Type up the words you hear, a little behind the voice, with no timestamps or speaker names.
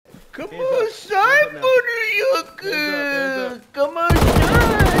Come on, son, Buddha, come on,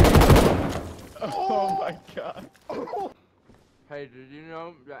 son. Oh my god. Hey, did you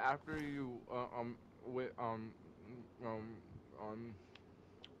know that after you with On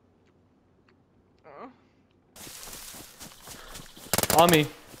me.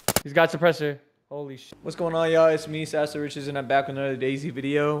 He's got suppressor. Holy shit. What's going on, y'all? It's me, Sasso Riches, and I'm back with another Daisy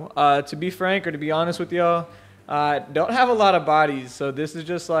video. To be frank, or to be honest with y'all, don't have a lot of bodies, so this is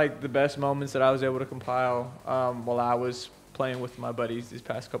just like the best moments that I was able to compile while I was playing with my buddies these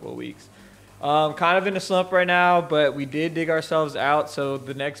past couple of weeks. Kind of in a slump right now, but we did dig ourselves out, so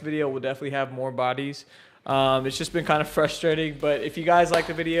the next video will definitely have more bodies. It's just been kind of frustrating, but if you guys like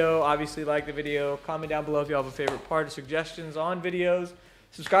the video, obviously like the video, comment down below if you have a favorite part or suggestions on videos.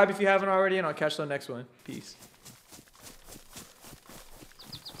 Subscribe if you haven't already, and I'll catch you on the next one. Peace.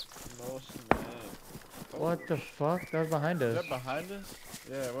 What the fuck? That was behind us. Is that behind us?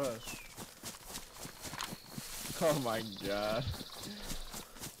 Yeah, it was. Oh my god.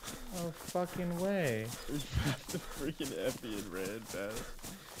 No fucking way. There's the freaking Effie in red, fast.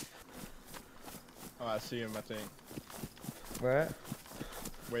 Oh, I see him, I think. Where at?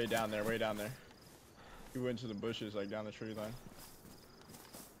 Way down there, way down there. He went to the bushes, like down the tree line.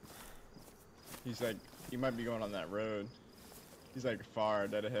 He's like, he might be going on that road. He's like far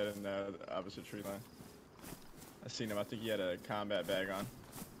dead ahead in the opposite tree line. I seen him, I think he had a combat bag on.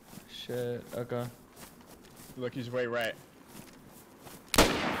 Shit, okay. Look, he's way right.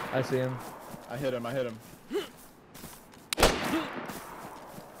 I see him. I hit him, I hit him.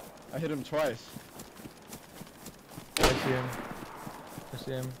 I hit him twice. I see him. I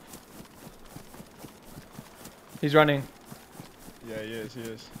see him. He's running. Yeah, he is, he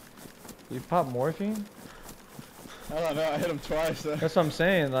is. You pop morphine? I don't know, I hit him twice. That's what I'm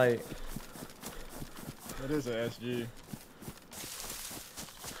saying, like. That is an SG.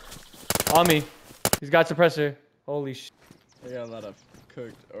 On me. He's got suppressor. Holy shit. I got a lot of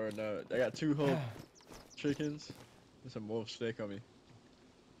cooked, or no, I got 2 whole chickens and some wolf steak on me.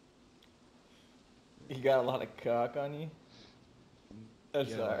 You got a lot of cock on you? I'm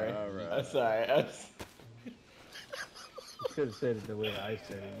Yeah, sorry. alright. I'm sorry. You could have said it the way I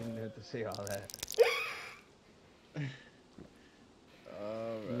said it. You didn't have to say all that.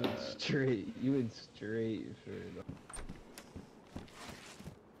 Alright. You went straight for it.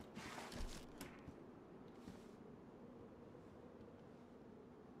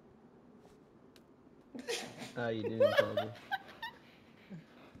 How you doing, Tiger?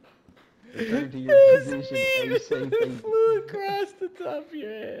 Return to your position and say thank you. Flew across the top of your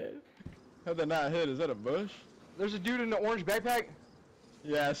head. How'd that not hit? Is that a bush? there's a dude in the orange backpack.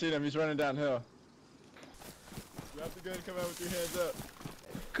 Yeah, I seen him. He's running downhill. You have to go and come out with your hands up.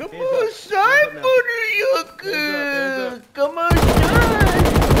 Come Hands on, up. son, Hands up now. Come on,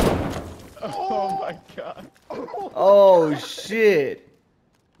 son. Oh my god. Oh, shit.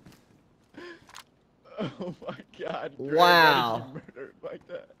 Oh my god. Greg, Wow. why did you murder like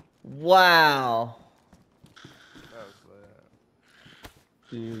that? Wow. That was bad.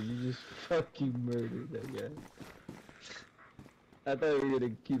 Dude, you just fucking murdered that guy. I thought you were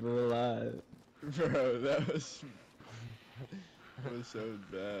gonna keep him alive. Bro, that was so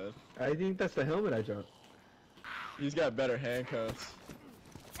bad. I think that's the helmet I dropped. He's got better handcuffs.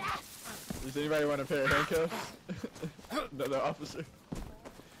 Does anybody want a pair of handcuffs? Another officer.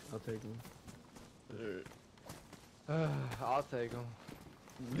 I'll take him. I'll take him.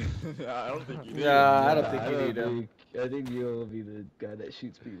 I don't think you need Nah, him. I don't think you need him. I think you'll be the guy that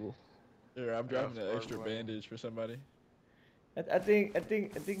shoots people. Here, I'm dropping an smart extra boy. bandage for somebody. I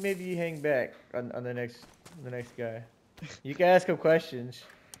think maybe you hang back on the next guy. You can ask him questions.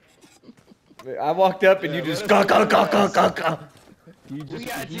 I walked up and Yeah, you just let go. us You just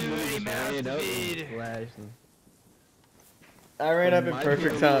got he too really many just mouths ran to up and feed. flashed him. I ran up in My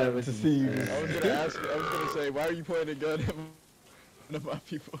perfect POV, time that to was see you. insane. I was gonna ask. I was gonna say, why are you pointing a gun at one of my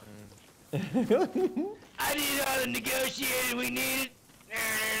people? I did all the negotiating we needed.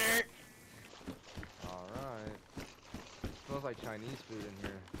 Alright. Smells like Chinese food in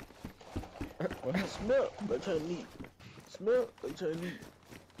here. What? Smell like Chinese. Smell like Chinese.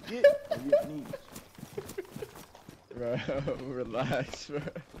 Get Vietnamese. Bro, relax, bro.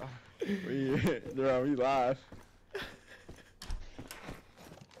 We live.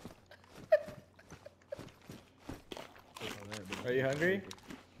 Are you hungry?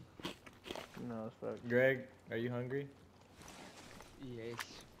 No, it's fuck. Greg, are you hungry? Yes.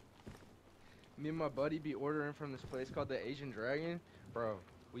 Me and my buddy be ordering from this place called the Asian Dragon. Bro,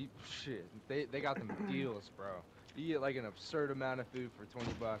 they got them deals, bro. You get like an absurd amount of food for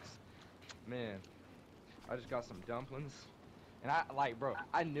 20 bucks. Man, I just got some dumplings. And I like, bro,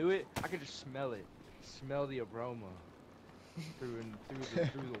 I knew it. I could just smell it. Smell the aroma through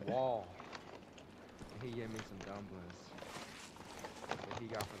the wall. And he gave me some dumplings that he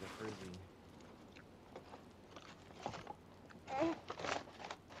got for the frizzy.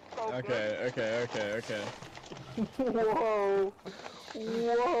 Okay. Whoa.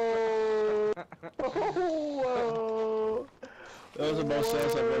 Whoa. Whoa. That was the most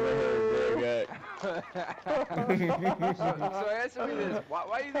sense I've ever heard, So answer me this.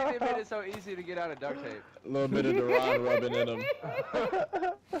 Why do you think they made it so easy to get out of duct tape? A little bit of Duran rubbing in them. Hey,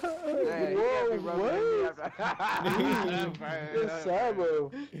 he can't be rubbing in me after. It's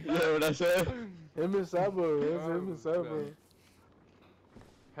Sabo. You know what I said? Him and Sabo. It's him and Sabo.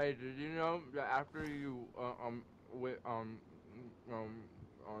 Hey, did you know that after you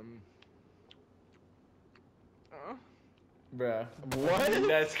Bruh. What?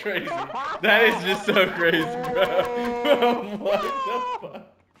 That's crazy. That is just so crazy, bro. What the fuck?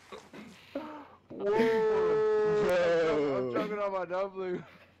 I'm choking on my dumpling.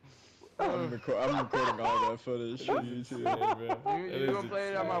 I'm recording all that footage for YouTube. You gonna play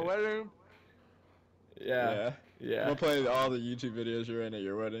it at my wedding? Yeah. I'm gonna play all the YouTube videos you're in at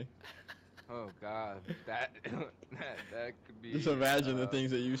your wedding. Oh God, that could be. Just imagine the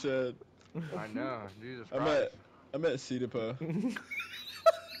things that you said. I know, Jesus Christ. I'm at Cedapo.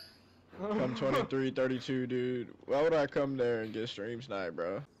 I'm 23, 32, dude. Why would I come there and get stream snipe,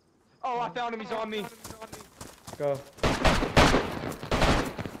 bro? Oh, I found him. He's on me. Go.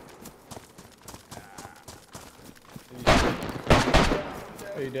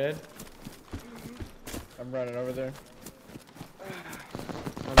 Are you dead? I'm running over there.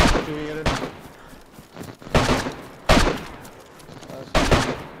 I'm shooting at him.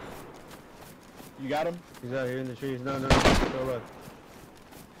 You got him? He's out here in the trees. No. Go left.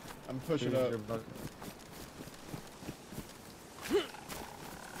 I'm pushing up.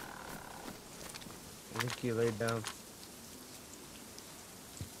 I think he laid down.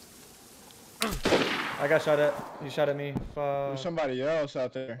 I got shot at. He shot at me. There's somebody else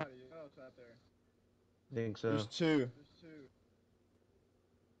out there. I think so. There's two.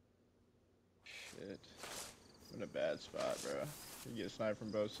 Shit. I'm in a bad spot, bro. You get sniped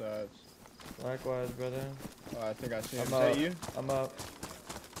from both sides. Likewise, brother. Oh, I think I see him. Is I'm that up. you? I'm up.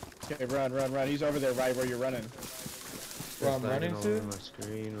 Okay, run. He's over there right where you're running. Where I'm running to? My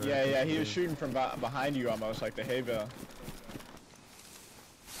screen, right Yeah, he was shooting from behind you almost, like the hay bale.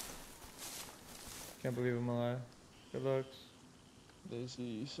 Can't believe I'm alive. Good looks.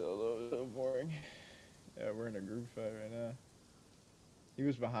 Daisy solo, so boring. Yeah, we're in a group fight right now. He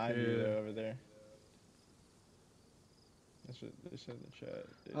was behind you though, over there. That's what they said in the chat.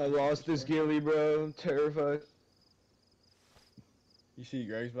 I lost this ghillie, bro. I'm terrified. You see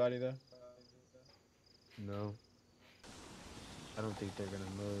Greg's body though? No. I don't think they're gonna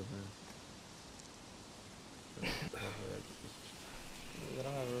move, man. I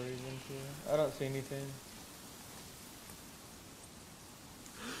don't have a reason to. I don't see anything.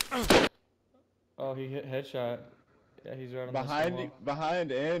 Oh, he hit headshot. Yeah, he's right on the wall.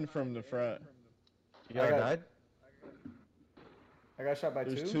 Behind and from the front. Y'all died? I got shot by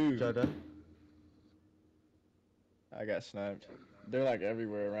There's two. two. Y'all died? I got sniped. They're like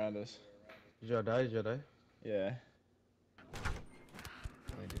everywhere around us. Did y'all die? Yeah.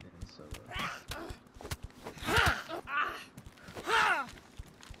 I didn't, so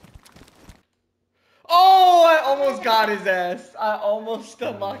Oh, I almost got his ass. I almost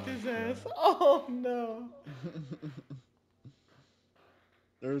stomached his ass. Oh no.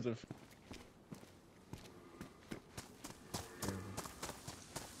 There's a.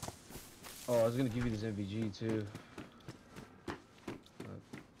 Oh, I was gonna give you this MVG too.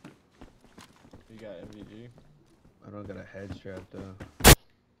 You got MVG? I don't got a head strap though.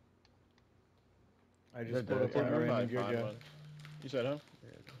 I just pulled up on a random gear guy. You said, huh?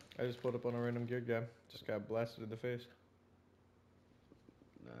 I just pulled up on a random gear guy. Just got blasted in the face.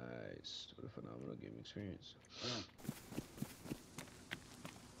 Nice. What a phenomenal game experience.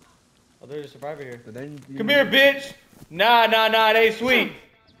 Oh, there's a survivor here. But then Come here, bitch! Nah, it ain't sweet.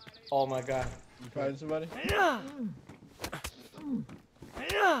 Oh my god. You fighting somebody?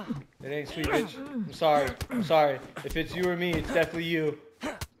 It ain't sweet, bitch. I'm sorry. If it's you or me, it's definitely you.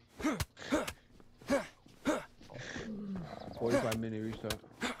 45-minute restart.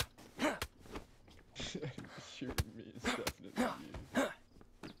 Shoot me, it's definitely you.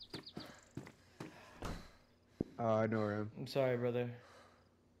 Oh, I know where I am. I'm sorry, brother.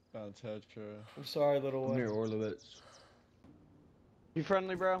 Found Tetra. I'm sorry, little I'm one. near Orlovitz. You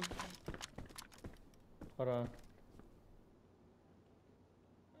friendly, bro? Hold on.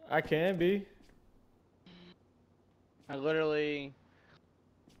 I can be. I literally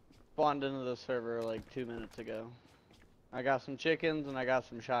spawned into the server like 2 minutes ago. I got some chickens and I got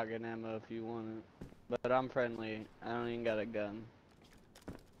some shotgun ammo if you want it. But I'm friendly. I don't even got a gun.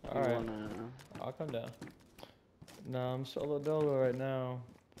 Alright. I'll come down. No, I'm solo dolo right now.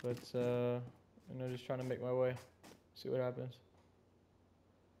 But, you know, just trying to make my way. See what happens.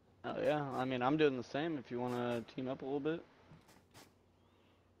 Oh yeah, I mean, I'm doing the same if you want to team up a little bit.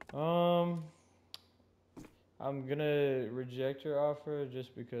 I'm gonna reject your offer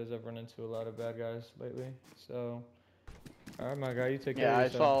just because I've run into a lot of bad guys lately. So, alright, my guy, you take care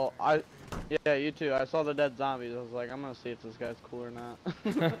of yourself. Yeah, you too. I saw the dead zombies. I was like, I'm gonna see if this guy's cool or not.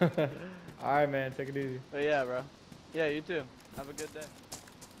 Alright, man, take it easy. But yeah, bro. Yeah, you too. Have a good day.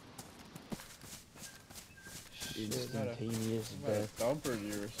 Instantaneous Might have death. thumpered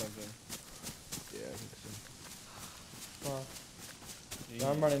you or something. Yeah, I think so. Well, so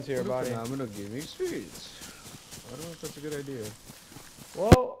I'm running to your body. Phenomenal gaming experience. I don't know if that's a good idea.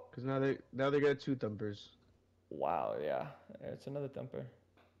 Whoa! Cause now they got 2 thumpers. Wow, yeah. It's another thumper.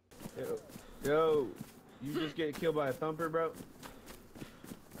 Yo, you just get killed by a thumper, bro?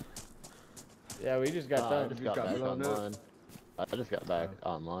 Yeah, we just got I done. just You got got back blown up. online. I just got back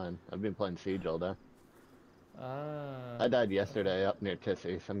online. I've been playing Siege all day. I died yesterday up near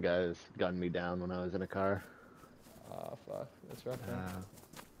Tissy. Some guys gunned me down when I was in a car. Oh, fuck. That's rough, man.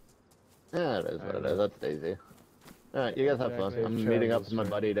 Yeah, it is what it is. That's Daisy. Alright, you guys have fun. Exactly. I'm meeting up with my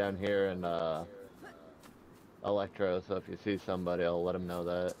buddy down here in Electro, so if you see somebody, I'll let him know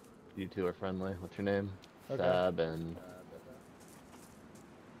that you two are friendly. What's your name? Okay. Sab and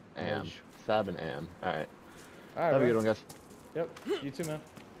Am. Sab and Am. Alright. Alright, Have a bro. good one, guys. Yep. You too, man.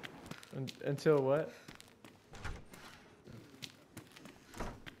 Until what?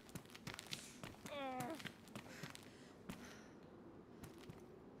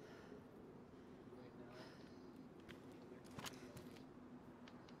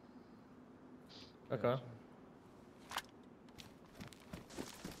 Okay.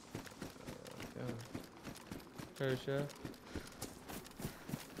 Very sure.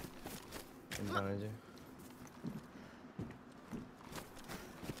 I'm behind you.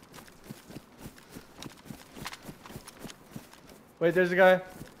 Wait, there's a guy.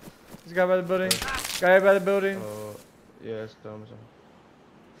 There's a guy by the building. Guy by the building. Oh, yeah, it's dumb.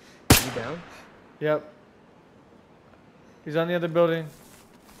 You down? Yep. He's on the other building.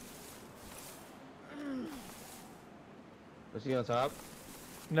 Was he on top?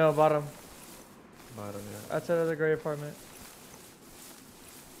 No, bottom. Bottom, yeah. Outside of the gray apartment.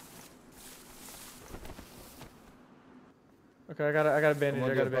 Okay, I got a bandage.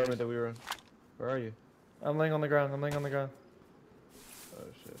 I got a apartment bandage. that we were in. Where are you? I'm laying on the ground. I'm laying on the ground. Oh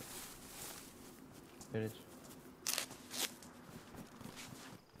shit. Bandage.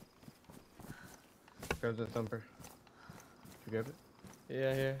 Grab the thumper. Did you grab it?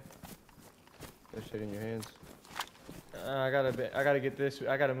 Yeah, here. That shit in your hands. I gotta get this.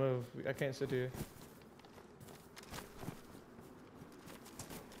 I gotta move. I can't sit here.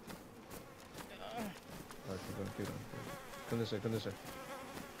 Alright, keep going. Come this way, come this way.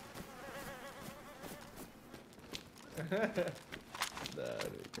 That'd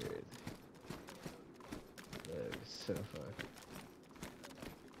be crazy. That'd be so fun.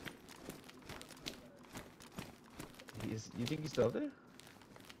 You think he's still up there?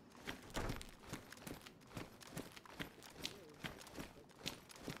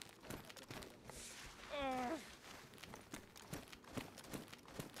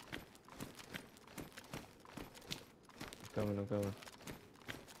 I'm coming.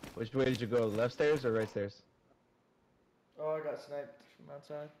 Which way did you go? Left stairs or right stairs? Oh, I got sniped from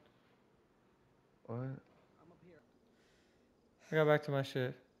outside. What? I got back to my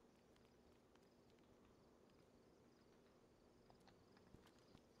shit.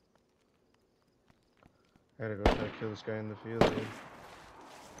 I gotta go try to kill this guy in the field. Dude.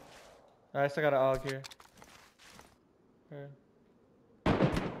 I still got an AUG here. Here.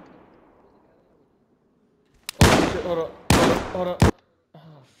 Oh shit, hold up. Oh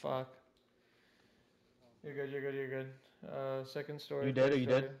fuck. You're good. Second story. You dead? third Are you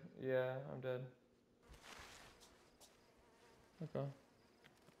dead? story. Yeah, I'm dead. Okay.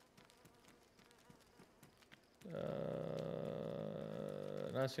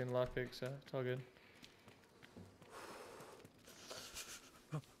 Not seeing lockpicks, so it's all good.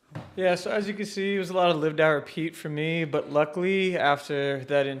 Yeah, so as you can see, it was a lot of live, die, repeat for me. But luckily, after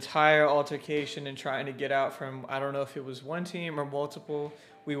that entire altercation and trying to get out from, I don't know if it was one team or multiple,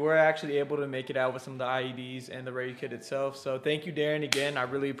 we were actually able to make it out with some of the IEDs and the raid kit itself. So thank you, Darren, again. I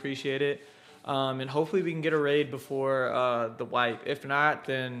really appreciate it. And hopefully we can get a raid before the wipe. If not,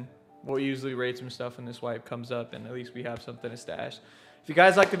 then we'll usually raid some stuff when this wipe comes up, and at least we have something to stash. If you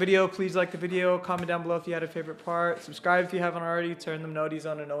guys like the video, please like the video. Comment down below if you had a favorite part. Subscribe if you haven't already. Turn them noties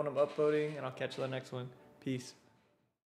on to know when I'm uploading, and I'll catch you on the next one. Peace.